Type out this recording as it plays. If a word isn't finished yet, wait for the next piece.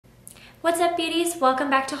What's up, beauties?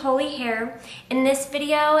 Welcome back to Wholy Hair. In this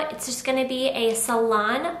video, it's just going to be a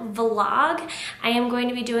salon vlog. I am going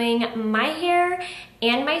to be doing my hair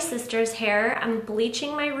and my sister's hair. I'm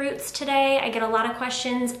bleaching my roots today. I get a lot of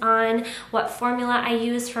questions on what formula I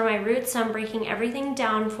use for my roots, so I'm breaking everything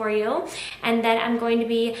down for you. And then I'm going to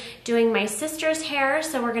be doing my sister's hair,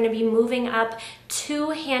 so we're going to be moving up 2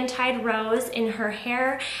 hand-tied rows in her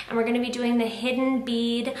hair, and we're going to be doing the hidden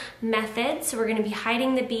bead method. So we're going to be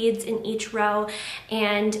hiding the beads in each row,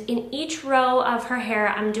 and in each row of her hair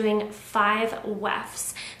I'm doing 5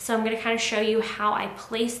 wefts. So I'm going to kind of show you how I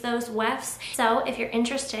place those wefts. So if you're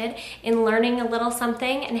interested in learning a little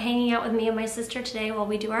something and hanging out with me and my sister today while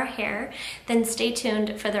we do our hair, then stay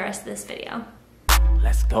tuned for the rest of this video.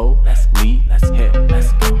 Let's go, let's bleed, let's hit,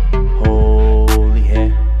 let's go. Holy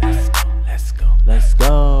hair, let's go, let's go, let's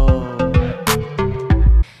go.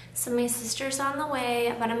 So my sister's on the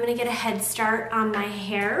way, but I'm going to get a head start on my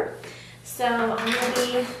hair. So I'm going to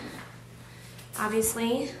be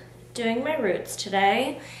obviously doing my roots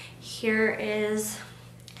today. Here is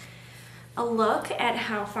a look at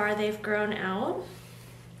how far they've grown out.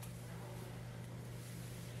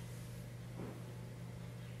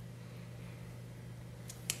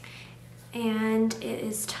 And it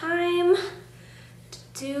is time to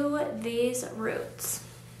do these roots.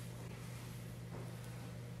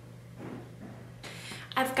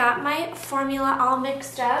 I've got my formula all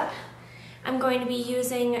mixed up. I'm going to be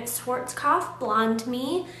using Schwarzkopf Blonde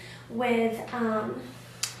Me with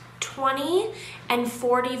 20 and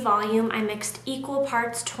 40 volume. I mixed equal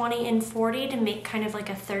parts 20 and 40 to make kind of like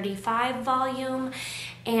a 35 volume,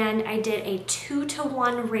 and I did a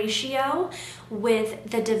 2-to-1 ratio with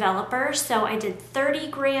the developer. So I did 30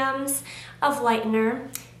 grams of lightener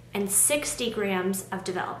and 60 grams of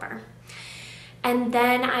developer. And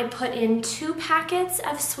then I put in 2 packets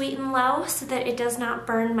of Sweet and Low so that it does not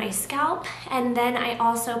burn my scalp. And then I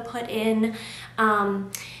also put in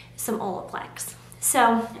some Olaplex.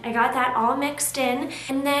 So I got that all mixed in.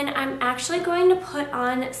 And then I'm actually going to put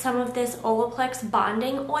on some of this Olaplex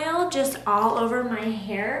bonding oil just all over my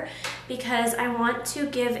hair because I want to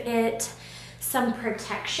give it some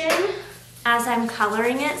protection as I'm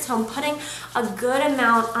coloring it. So I'm putting a good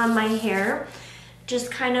amount on my hair,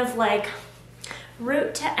 just kind of like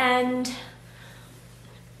root to end.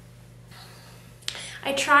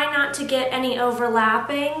 I try not to get any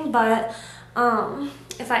overlapping, but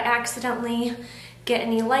if I accidentally get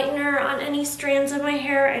any lightener on any strands of my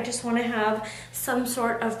hair, I just want to have some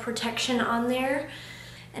sort of protection on there.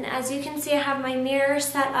 And as you can see, I have my mirror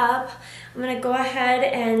set up. I'm going to go ahead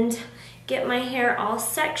and get my hair all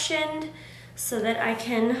sectioned so that I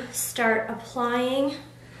can start applying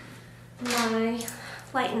my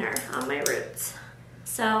lightener on my roots.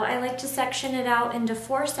 So I like to section it out into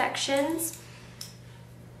 4 sections.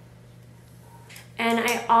 And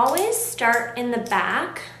I always start in the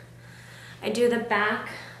back. I do the back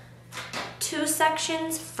 2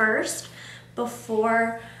 sections first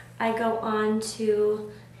before I go on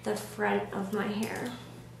to the front of my hair.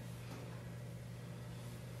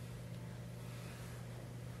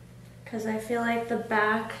 Because I feel like the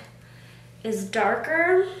back is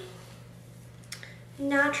darker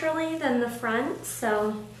naturally than the front,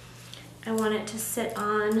 so I want it to sit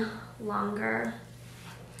on longer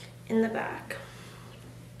in the back.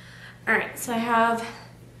 Alright, so I have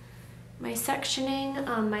my sectioning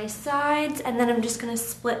on my sides, and then I'm just going to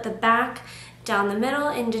split the back down the middle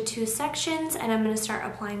into 2 sections, and I'm going to start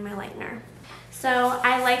applying my lightener. So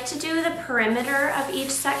I like to do the perimeter of each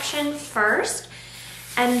section first,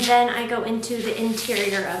 and then I go into the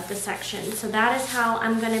interior of the section. So that is how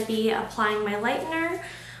I'm going to be applying my lightener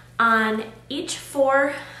on each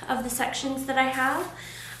 4 of the sections that I have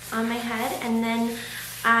on my head, and then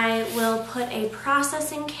I will put a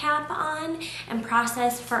processing cap on and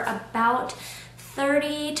process for about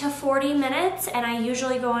 30 to 40 minutes, and I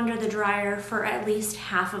usually go under the dryer for at least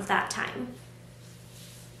half of that time.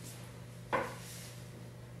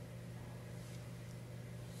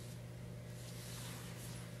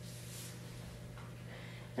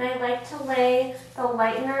 And I like to lay the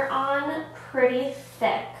lightener on pretty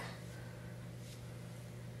thick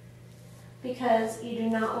because you do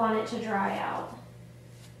not want it to dry out.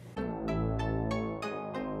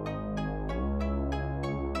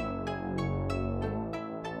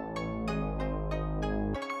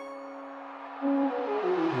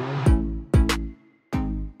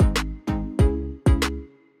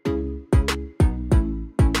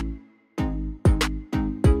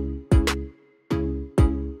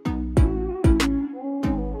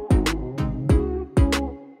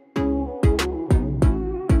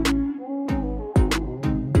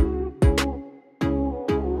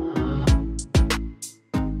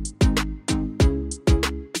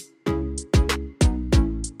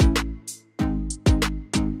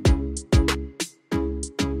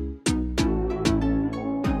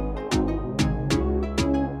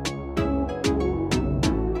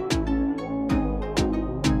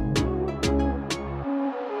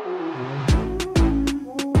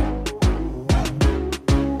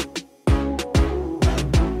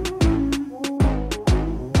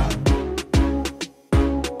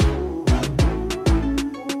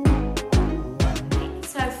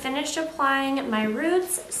 finished applying my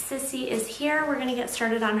roots. Sissy is here. We're gonna get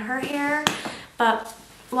started on her hair. But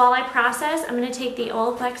while I process, I'm gonna take the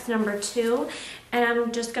Olaplex number 2 and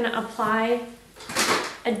I'm just gonna apply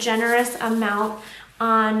a generous amount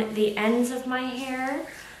on the ends of my hair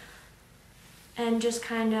and just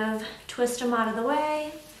kind of twist them out of the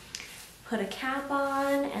way, put a cap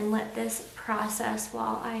on, and let this process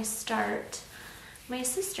while I start my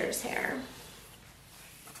sister's hair.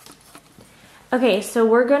 Okay, so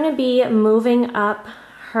we're gonna be moving up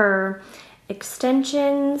her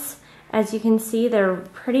extensions. As you can see, they're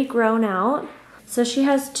pretty grown out. So she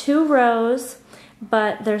has 2 rows,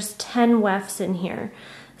 but there's 10 wefts in here.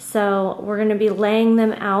 So we're gonna be laying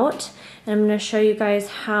them out, and I'm gonna show you guys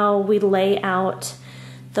how we lay out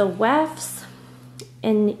the wefts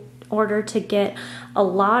in order to get a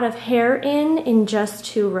lot of hair in just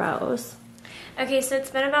 2 rows. Okay, so it's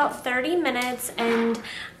been about 30 minutes, and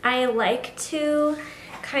I like to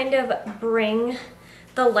kind of bring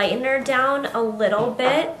the lightener down a little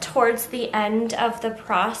bit towards the end of the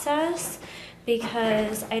process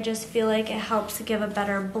because I just feel like it helps give a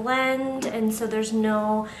better blend, and so there's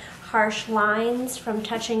no harsh lines from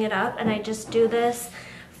touching it up. And I just do this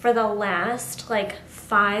for the last like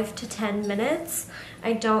 5 to 10 minutes.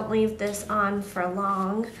 I don't leave this on for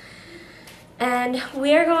long. And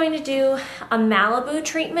we are going to do a Malibu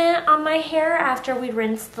treatment on my hair after we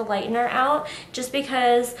rinse the lightener out, just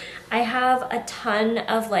because I have a ton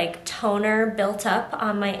of like toner built up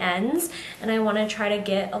on my ends, and I want to try to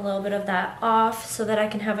get a little bit of that off so that I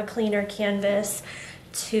can have a cleaner canvas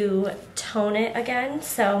to tone it again.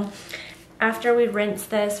 So after we rinse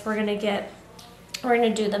this, we're gonna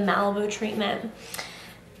do the Malibu treatment,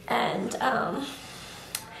 and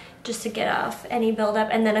just to get off any buildup,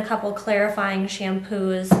 and then a couple clarifying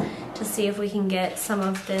shampoos to see if we can get some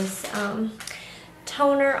of this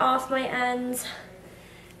toner off my ends,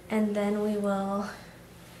 and then we will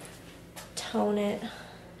tone it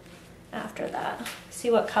after that.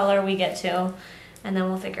 See what color we get to, and then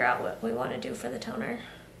we'll figure out what we want to do for the toner.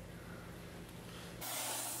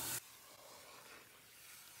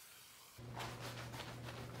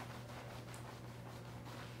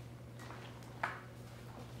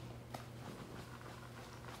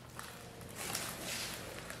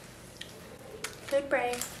 Good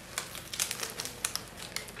break.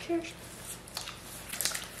 Cheers.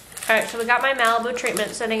 All right, so we got my Malibu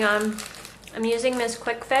treatment sitting on. I'm using this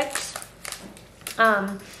Quick Fix.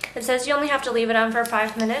 It says you only have to leave it on for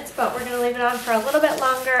 5 minutes, but we're gonna leave it on for a little bit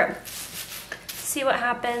longer, see what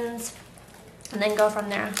happens, and then go from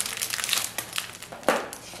there.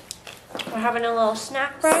 We're having a little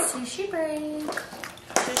snack break. Sushi break.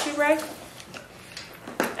 Sushi break.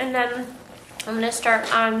 And then I'm gonna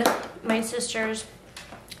start on my sister's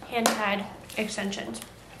hand-tied extensions.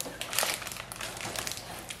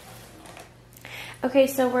 Okay,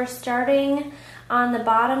 so we're starting on the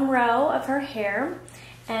bottom row of her hair,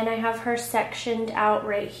 and I have her sectioned out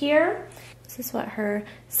right here. This is what her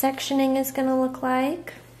sectioning is gonna look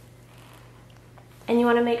like. And you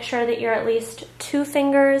wanna make sure that you're at least 2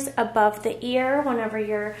 fingers above the ear whenever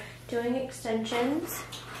you're doing extensions.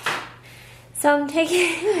 So I'm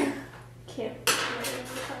taking, cute.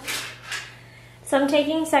 So I'm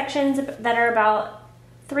taking sections that are about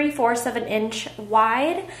 3/4 of an inch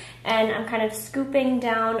wide, and I'm kind of scooping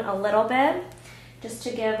down a little bit just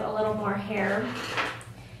to give a little more hair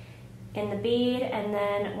in the bead, and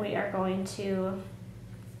then we are going to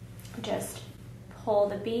just pull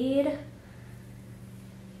the bead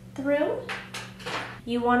through.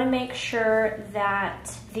 You want to make sure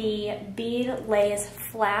that the bead lays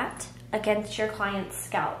flat against your client's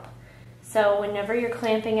scalp. So whenever you're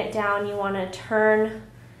clamping it down, you want to turn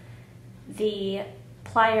the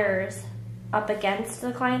pliers up against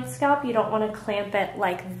the client's scalp. You don't want to clamp it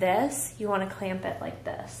like this. You want to clamp it like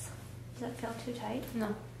this. Does that feel too tight? No.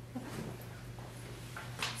 Okay.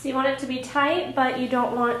 So you want it to be tight, but you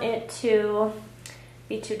don't want it to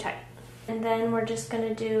be too tight. And then we're just going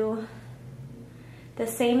to do the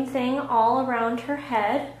same thing all around her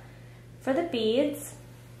head for the beads.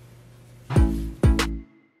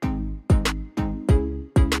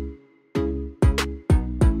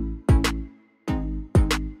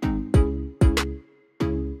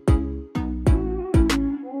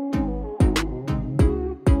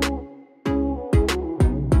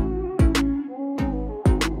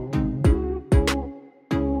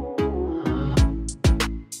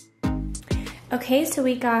 Okay, so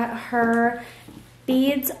we got her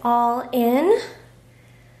beads all in,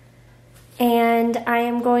 and I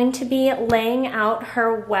am going to be laying out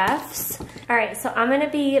her wefts. All right, so I'm gonna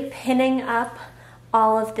be pinning up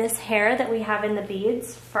all of this hair that we have in the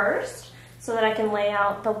beads first. so that I can lay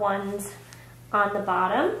out the ones on the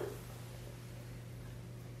bottom.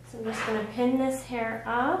 So I'm just going to pin this hair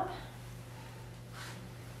up.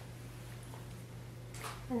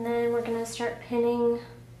 And then we're going to start pinning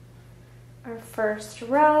our first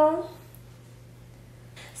row.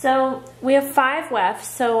 So we have 5 wefts,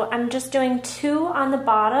 so I'm just doing 2 on the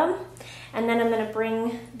bottom, and then I'm going to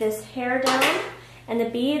bring this hair down, and the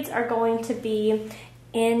beads are going to be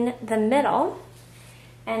in the middle,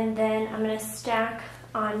 and then I'm going to stack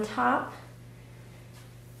on top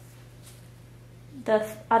the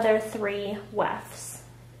other 3 wefts.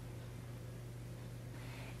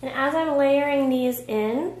 And as I'm layering these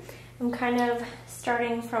in, I'm kind of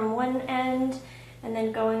starting from one end and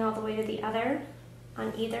then going all the way to the other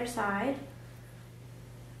on either side.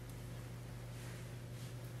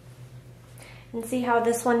 And see how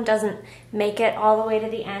this one doesn't make it all the way to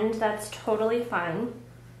the end? That's totally fine.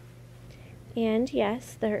 And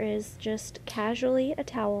yes, there is just casually a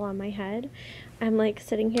towel on my head. I'm like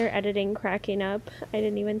sitting here editing, cracking up. I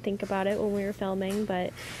didn't even think about it when we were filming,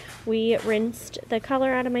 but we rinsed the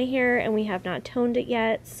color out of my hair and we have not toned it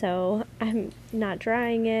yet, so I'm not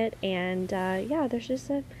drying it, and yeah, there's just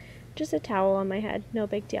a towel on my head, no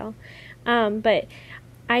big deal. But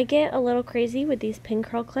I get a little crazy with these pin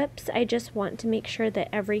curl clips. I just want to make sure that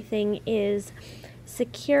everything is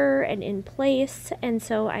secure and in place, and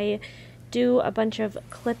so I do a bunch of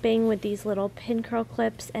clipping with these little pin curl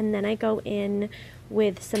clips, and then I go in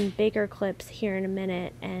with some bigger clips here in a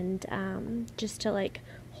minute, and just to like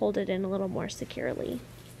hold it in a little more securely.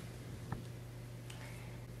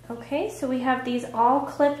 Okay, so we have these all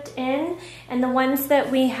clipped in, and the ones that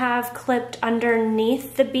we have clipped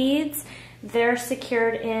underneath the beads, they're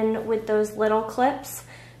secured in with those little clips.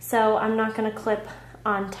 So I'm not going to clip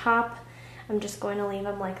on top. I'm just going to leave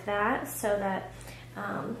them like that so that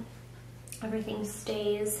everything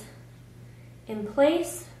stays in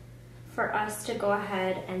place for us to go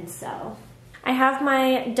ahead and sew. I have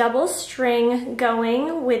my double string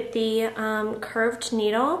going with the curved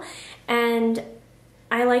needle, and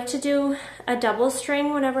I like to do a double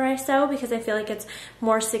string whenever I sew because I feel like it's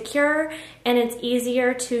more secure and it's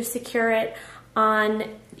easier to secure it on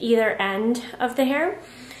either end of the hair.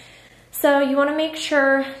 So you want to make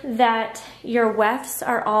sure that your wefts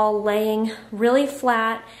are all laying really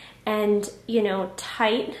flat and, you know,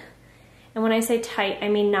 tight. And when I say tight, I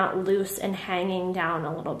mean not loose and hanging down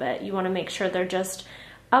a little bit. You want to make sure they're just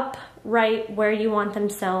upright where you want them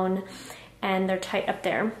sewn, and they're tight up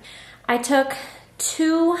there. I took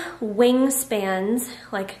 2 wingspans,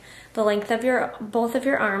 like the length of both of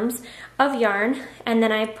your arms, of yarn, and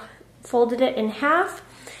then I folded it in half,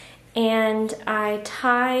 and I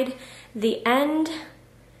tied the end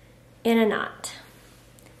in a knot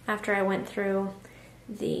after I went through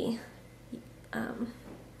the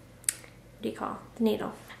what do you call the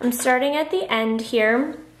needle. I'm starting at the end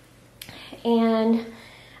here, and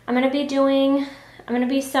I'm going to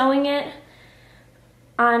be sewing it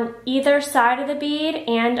on either side of the bead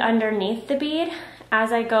and underneath the bead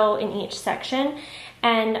as I go in each section,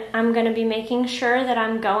 and I'm going to be making sure that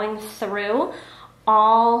I'm going through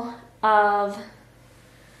all of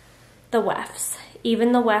the wefts,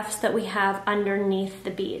 even the wefts that we have underneath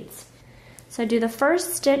the beads. So I do the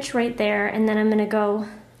first stitch right there, and then I'm going to go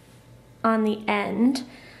on the end,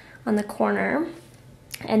 on the corner,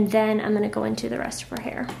 and then I'm going to go into the rest of her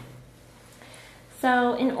hair.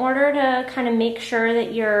 So in order to kind of make sure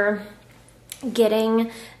that you're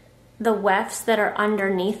getting the wefts that are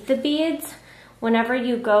underneath the beads, whenever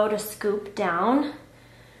you go to scoop down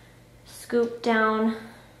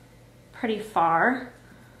pretty far,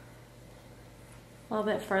 a little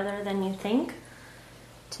bit further than you think,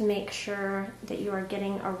 to make sure that you are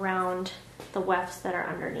getting around the wefts that are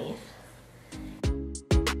underneath.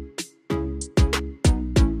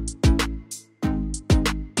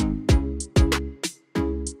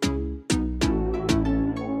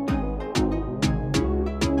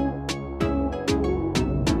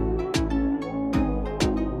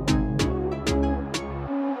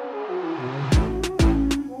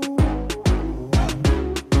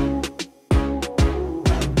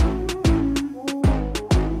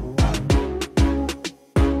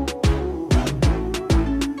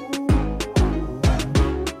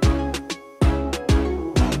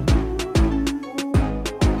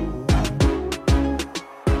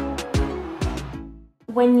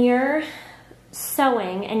 When you're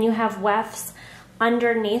sewing and you have wefts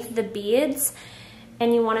underneath the beads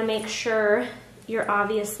and you want to make sure you're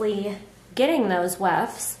obviously getting those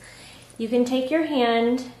wefts, you can take your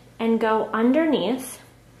hand and go underneath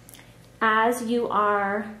as you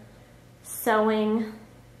are sewing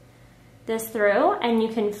this through, and you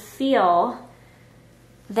can feel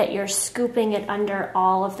that you're scooping it under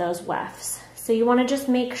all of those wefts. So you want to just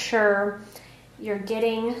make sure you're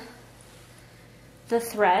getting the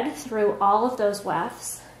thread through all of those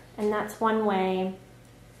wefts, and that's one way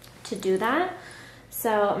to do that.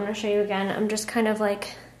 So I'm going to show you again. I'm just kind of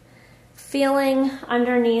like feeling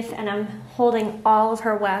underneath, and I'm holding all of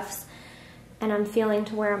her wefts, and I'm feeling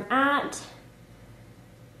to where I'm at,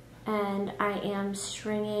 and I am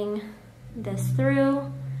stringing this through,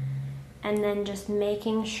 and then just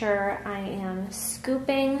making sure I am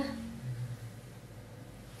scooping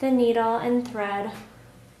the needle and thread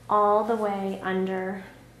all the way under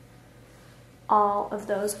all of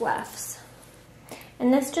those wefts.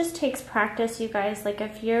 And this just takes practice, you guys. Like,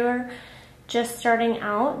 if you're just starting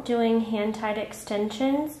out doing hand-tied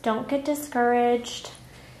extensions, don't get discouraged.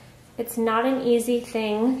 It's not an easy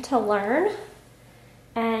thing to learn,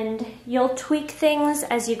 and you'll tweak things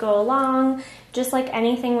as you go along. Just like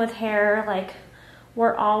anything with hair, like,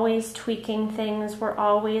 we're always tweaking things, we're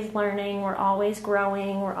always learning, we're always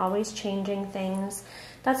growing, we're always changing things.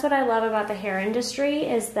 That's what I love about the hair industry,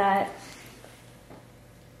 is that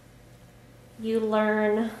you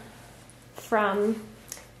learn from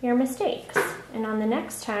your mistakes, and on the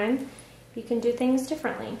next time you can do things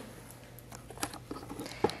differently.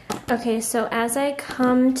 Okay, so as I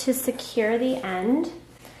come to secure the end,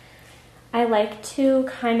 I like to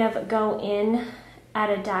kind of go in at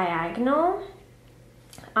a diagonal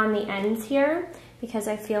on the ends here, because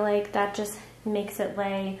I feel like that just makes it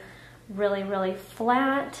lay really, really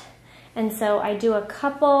flat. And so I do a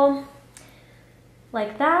couple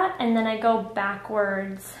like that, and then I go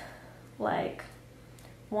backwards like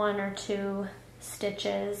 1 or 2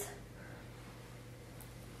 stitches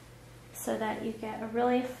so that you get a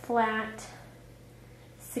really flat,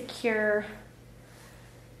 secure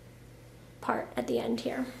part at the end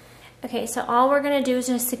here. Okay, so all we're gonna do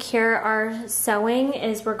to secure our sewing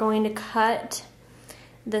is we're going to cut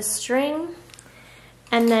the string,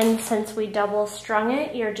 and then since we double strung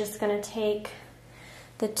it, you're just gonna take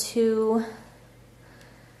the 2,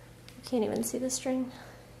 you can't even see the string,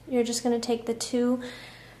 you're just gonna take the 2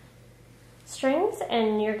 strings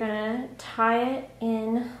and you're gonna tie it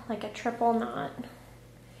in like a triple knot.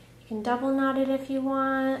 You can double knot it if you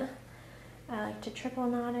want. I like to triple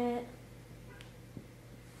knot it.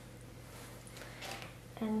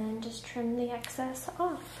 And then just trim the excess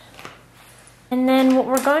off. And then what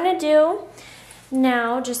we're going to do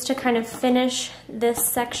now, just to kind of finish this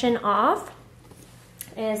section off,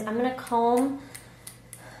 is I'm going to comb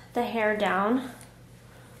the hair down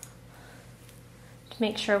to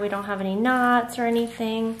make sure we don't have any knots or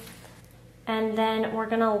anything. And then we're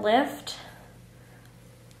going to lift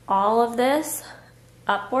all of this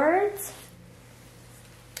upwards,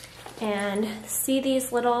 and see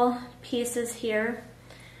these little pieces here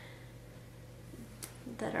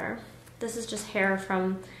that are, this is just hair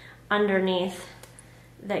from underneath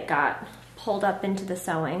that got pulled up into the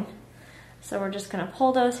sewing. So we're just gonna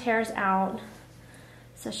pull those hairs out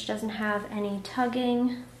so she doesn't have any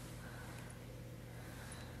tugging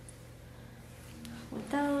with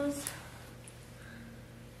those.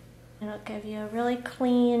 It'll give you a really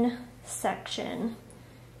clean section.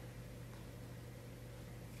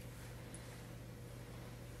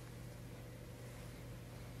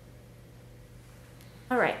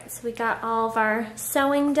 All right, so we got all of our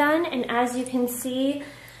sewing done, and as you can see,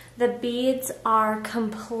 the beads are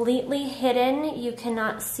completely hidden. You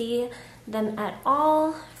cannot see them at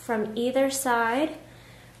all from either side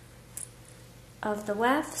of the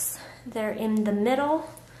wefts. They're in the middle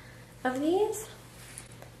of these,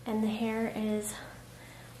 and the hair is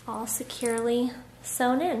all securely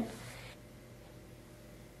sewn in.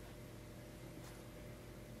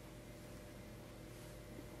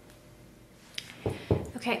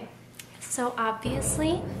 Okay, so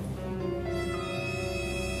obviously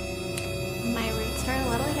my roots are a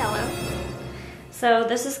little yellow. So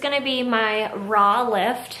this is gonna be my raw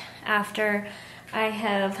lift after I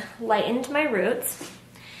have lightened my roots.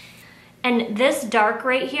 And this dark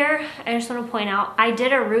right here, I just wanna point out, I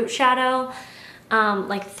did a root shadow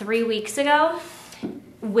like 3 weeks ago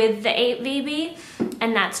with the 8VB,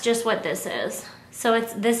 and that's just what this is. So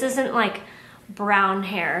this isn't like brown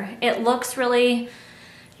hair. It looks really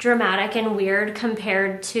dramatic and weird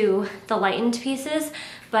compared to the lightened pieces,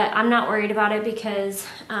 but I'm not worried about it because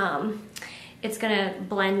it's gonna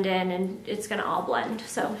blend in and it's gonna all blend.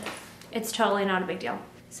 So it's totally not a big deal.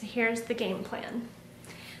 So here's the game plan.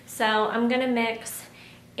 So I'm gonna mix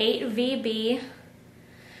 8VB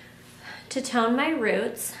to tone my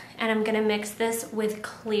roots, and I'm gonna mix this with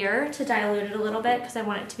clear to dilute it a little bit because I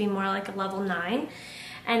want it to be more like a level 9.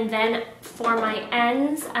 And then for my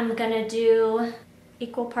ends, I'm gonna do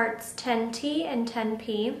equal parts 10T and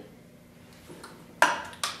 10P.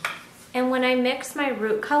 And when I mix my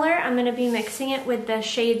root color, I'm gonna be mixing it with the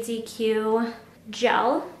Shades EQ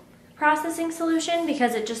gel processing solution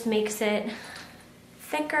because it just makes it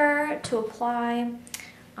thicker to apply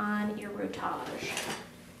on your routage.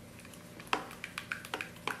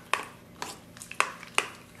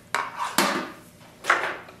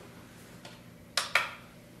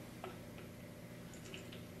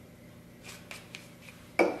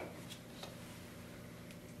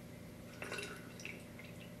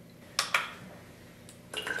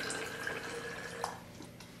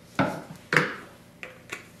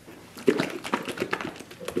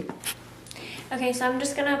 Okay, so I'm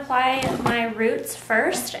just gonna apply my roots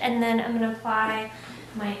first, and then I'm gonna apply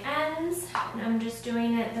my ends. And I'm just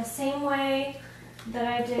doing it the same way that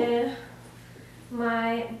I did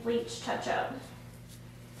my bleach touch-up.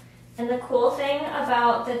 And the cool thing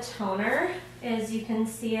about the toner is you can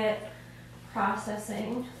see it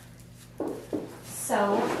processing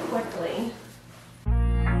so quickly.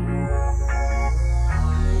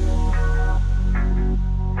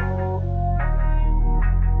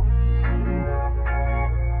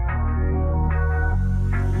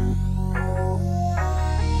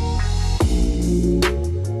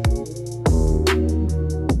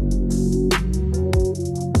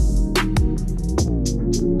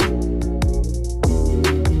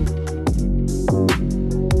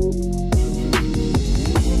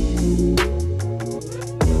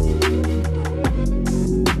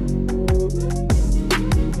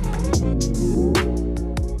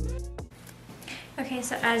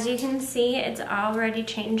 So as you can see, it's already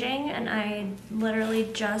changing, and I literally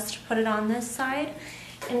just put it on this side.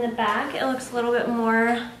 In the back, it looks a little bit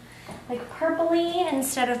more like purpley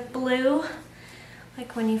instead of blue,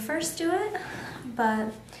 like when you first do it,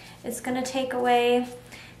 but it's gonna take away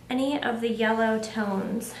any of the yellow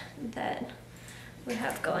tones that we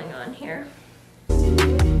have going on here.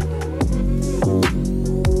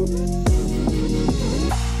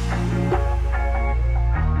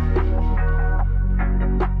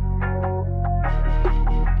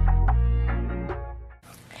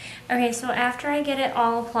 Okay, so after I get it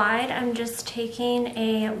all applied, I'm just taking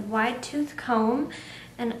a wide tooth comb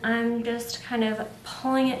and I'm just kind of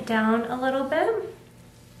pulling it down a little bit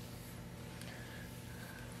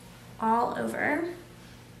all over.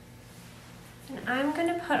 And I'm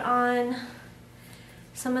gonna put on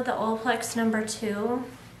some of the Olaplex number 2,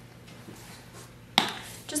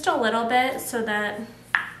 just a little bit so that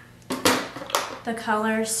the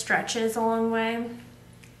color stretches a long way.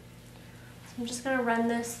 I'm just gonna run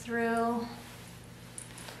this through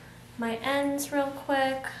my ends real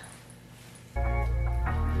quick. You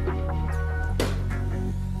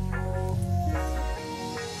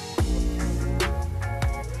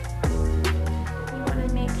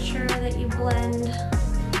wanna make sure that you blend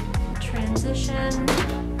the transition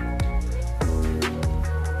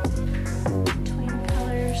between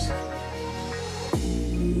colors.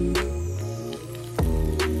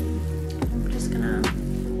 I'm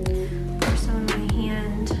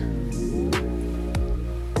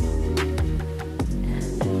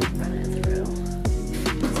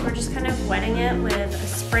just gonna wetting it with a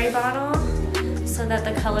spray bottle so that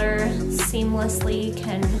the color seamlessly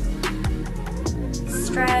can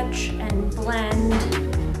stretch and blend.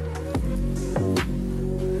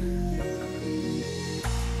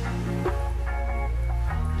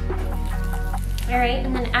 All right,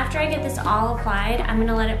 and then after I get this all applied, I'm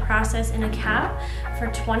gonna let it process in a cap for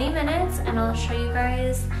 20 minutes and I'll show you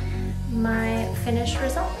guys my finished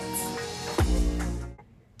results.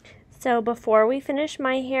 So before we finish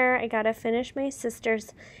my hair, I gotta finish my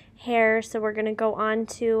sister's hair. So we're gonna go on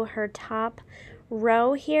to her top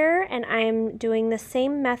row here, and I'm doing the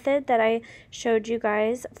same method that I showed you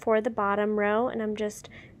guys for the bottom row, and I'm just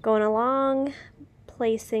going along,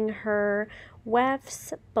 placing her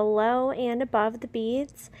wefts below and above the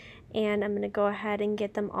beads, and I'm gonna go ahead and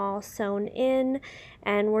get them all sewn in.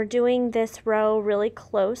 And we're doing this row really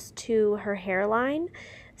close to her hairline.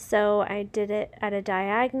 So I did it at a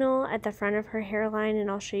diagonal at the front of her hairline, and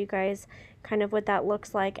I'll show you guys kind of what that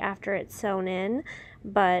looks like after it's sewn in.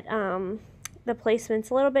 But the placement's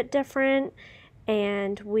a little bit different,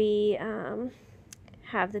 and we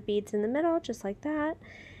have the beads in the middle just like that.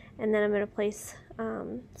 And then I'm going to place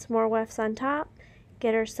some more wefts on top,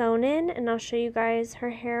 get her sewn in, and I'll show you guys her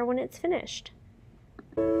hair when it's finished.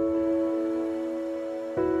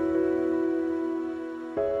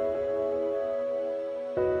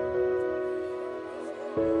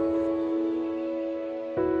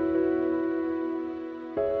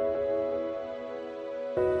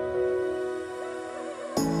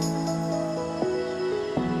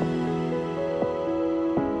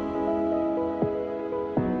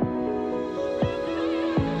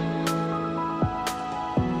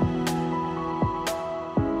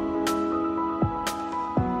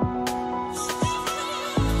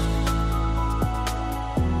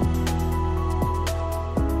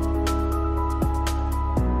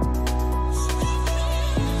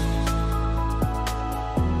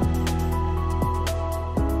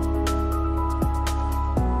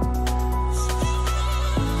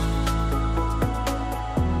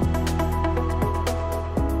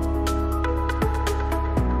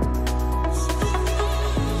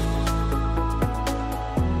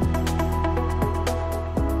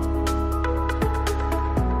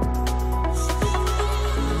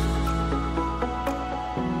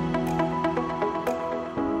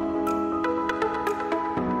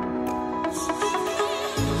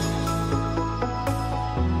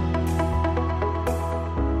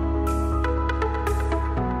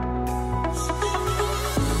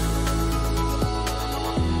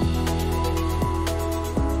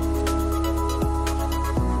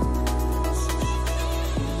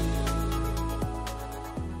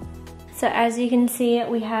 So as you can see,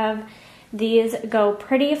 we have these go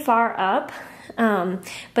pretty far up,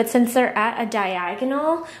 but since they're at a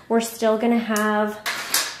diagonal, we're still gonna have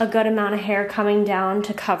a good amount of hair coming down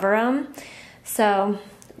to cover them. So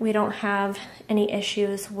we don't have any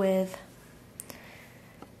issues with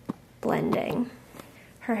blending.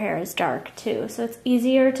 Her hair is dark too, so it's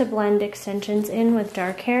easier to blend extensions in with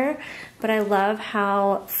dark hair, but I love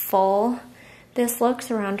how full this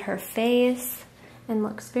looks around her face and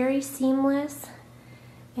looks very seamless,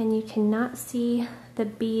 and you cannot see the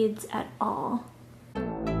beads at all.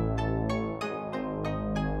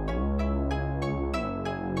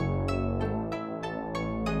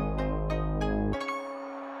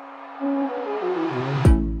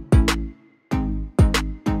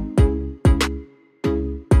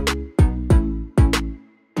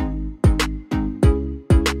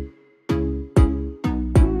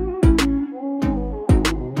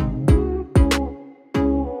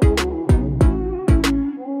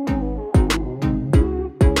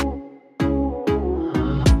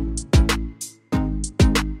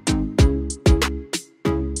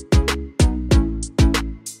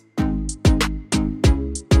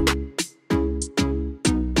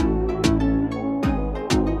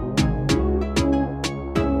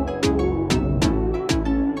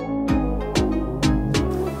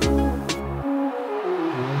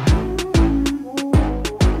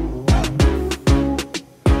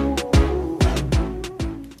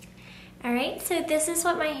 So this is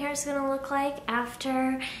what my hair is going to look like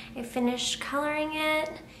after I finish coloring it.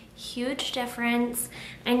 Huge difference.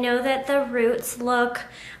 I know that the roots look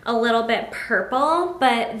a little bit purple,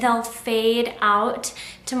 but they'll fade out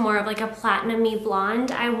to more of like a platinum-y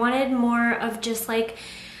blonde. I wanted more of just like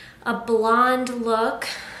a blonde look.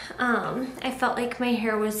 I felt like my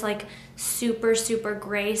hair was like super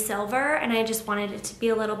gray silver, and I just wanted it to be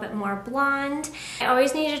a little bit more blonde. I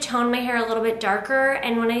always need to tone my hair a little bit darker,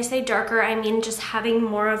 and when I say darker, I mean just having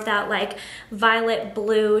more of that like violet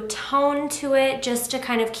blue tone to it, just to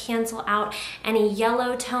kind of cancel out any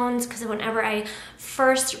yellow tones, because whenever I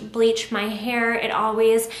first bleach my hair, it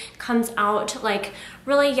always comes out like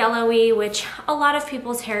really yellowy, which a lot of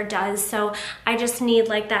people's hair does. So I just need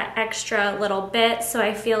like that extra little bit. So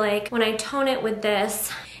I feel like when I tone it with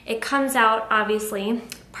this, it comes out obviously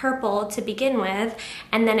purple to begin with,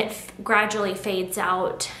 and then it gradually fades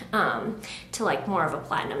out to like more of a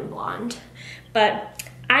platinum blonde. But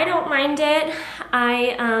I don't mind it.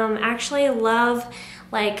 I actually love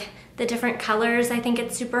like the different colors. I think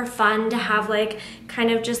it's super fun to have like kind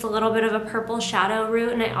of just a little bit of a purple shadow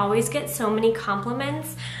root, and I always get so many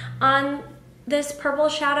compliments on this purple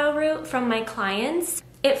shadow root from my clients.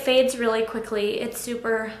 It fades really quickly. It's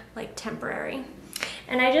super like temporary.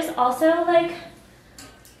 And I just also like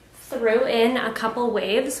threw in a couple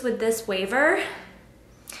waves with this waver.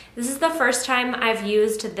 This is the first time I've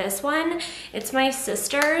used this one. It's my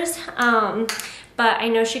sister's, but I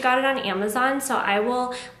know she got it on Amazon, so I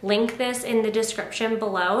will link this in the description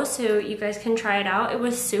below so you guys can try it out. It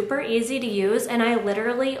was super easy to use, and I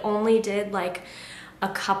literally only did like a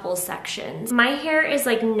couple sections. My hair is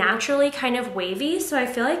like naturally kind of wavy, so I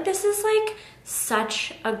feel like this is like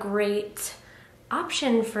such a great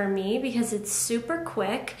option for me because it's super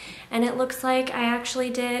quick and it looks like I actually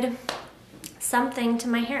did something to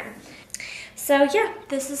my hair. So yeah,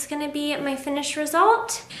 this is gonna be my finished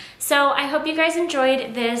result. So I hope you guys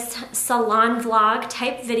enjoyed this salon vlog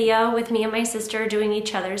type video with me and my sister doing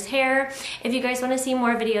each other's hair. If you guys wanna see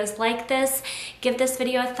more videos like this, give this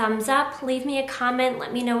video a thumbs up, leave me a comment,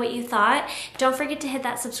 let me know what you thought. Don't forget to hit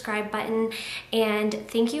that subscribe button, and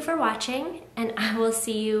thank you for watching, and I will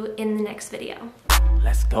see you in the next video.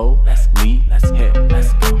 Let's go, let's bleed, let's hit,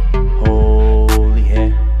 let's go.